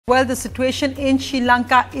Well, the situation in Sri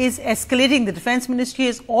Lanka is escalating. The Defence Ministry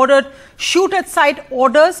has ordered shoot-at-sight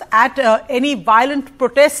orders at any violent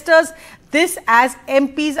protesters. This as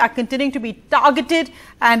MPs are continuing to be targeted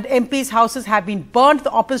and MPs' houses have been burnt.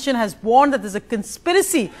 The opposition has warned that there's a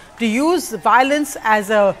conspiracy to use violence as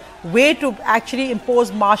a way to actually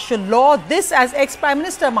impose martial law. This as ex-Prime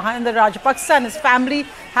Minister Mahinda Rajapaksa and his family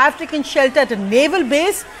have taken shelter at a naval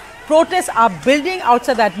base. Protests are building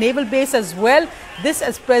outside that naval base as well. This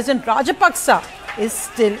as President Rajapaksa is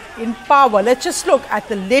still in power. Let's just look at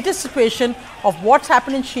the latest situation of what's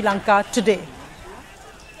happened in Sri Lanka today.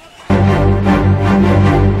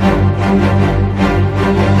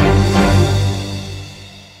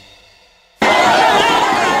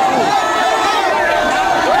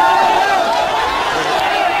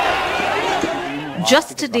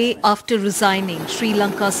 Just a day after resigning, Sri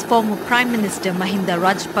Lanka's former Prime Minister Mahinda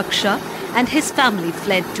Rajapaksa and his family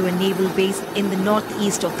fled to a naval base in the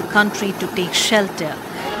northeast of the country to take shelter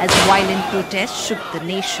as violent protests shook the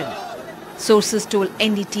nation. Sources told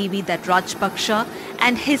NDTV that Rajapaksa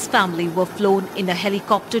and his family were flown in a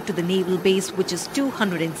helicopter to the naval base, which is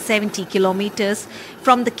 270 kilometers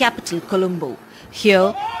from the capital Colombo.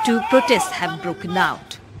 Here, two protests have broken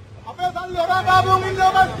out.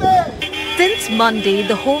 Since Monday,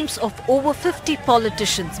 the homes of over 50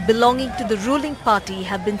 politicians belonging to the ruling party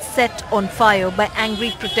have been set on fire by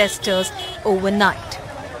angry protesters overnight.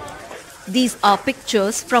 These are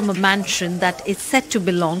pictures from a mansion that is said to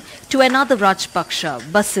belong to another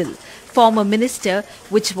Rajapaksa, Basil, former minister,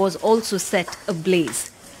 which was also set ablaze.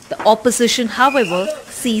 The opposition, however,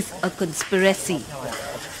 sees a conspiracy.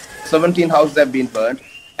 17 houses have been burnt.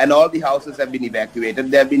 And all the houses have been evacuated.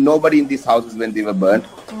 There have been nobody in these houses when they were burnt.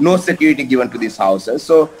 No security given to these houses.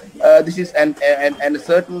 So this is and a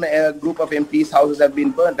certain group of MPs' houses have been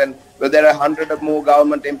burnt. And well, there are 100 or more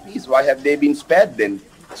government MPs. Why have they been spared then?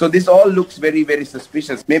 So this all looks very, very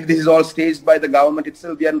suspicious. Maybe this is all staged by the government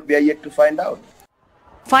itself. We are yet to find out.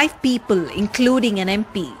 5 people, including an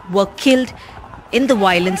MP, were killed in the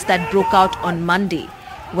violence that broke out on Monday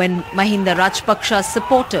when Mahinda Rajapaksa's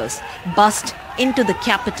supporters burst into the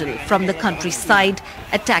capital from the countryside,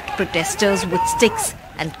 attacked protesters with sticks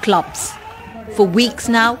and clubs. For weeks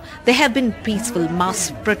now, there have been peaceful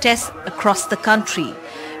mass protests across the country,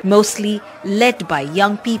 mostly led by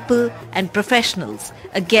young people and professionals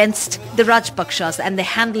against the Rajapaksas and the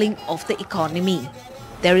handling of the economy.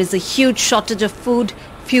 There is a huge shortage of food,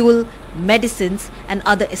 fuel, medicines and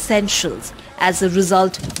other essentials as a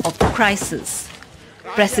result of the crisis.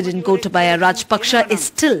 President Gotabaya Rajapaksa is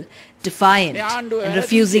still defiant and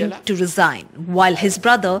refusing to resign, while his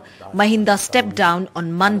brother Mahinda stepped down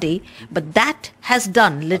on Monday, but that has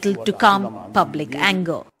done little to calm public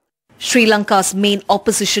anger. Sri Lanka's main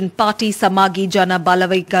opposition party Samagi Jana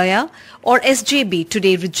Balawigaya or SJB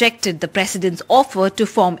today rejected the president's offer to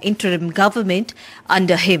form interim government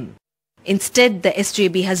under him. Instead, the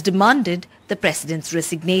SJB has demanded the president's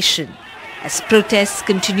resignation. As protests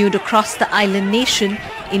continued across the island nation,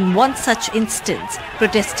 in one such instance,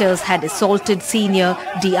 protesters had assaulted senior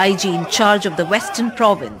DIG in charge of the Western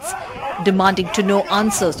Province, demanding to know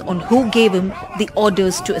answers on who gave him the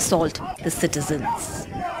orders to assault the citizens.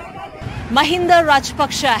 Mahinda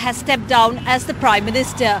Rajapaksa has stepped down as the Prime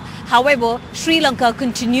Minister. However, Sri Lanka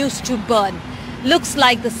continues to burn. Looks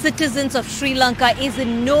like the citizens of Sri Lanka is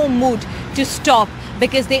in no mood to stop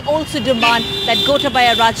because they also demand that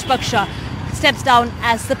Gotabaya Rajapaksa steps down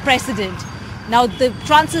as the president. Now the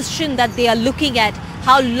transition that they are looking at,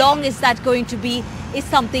 how long is that going to be, is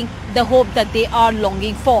something, the hope that they are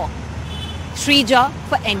longing for. Srija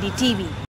for NDTV.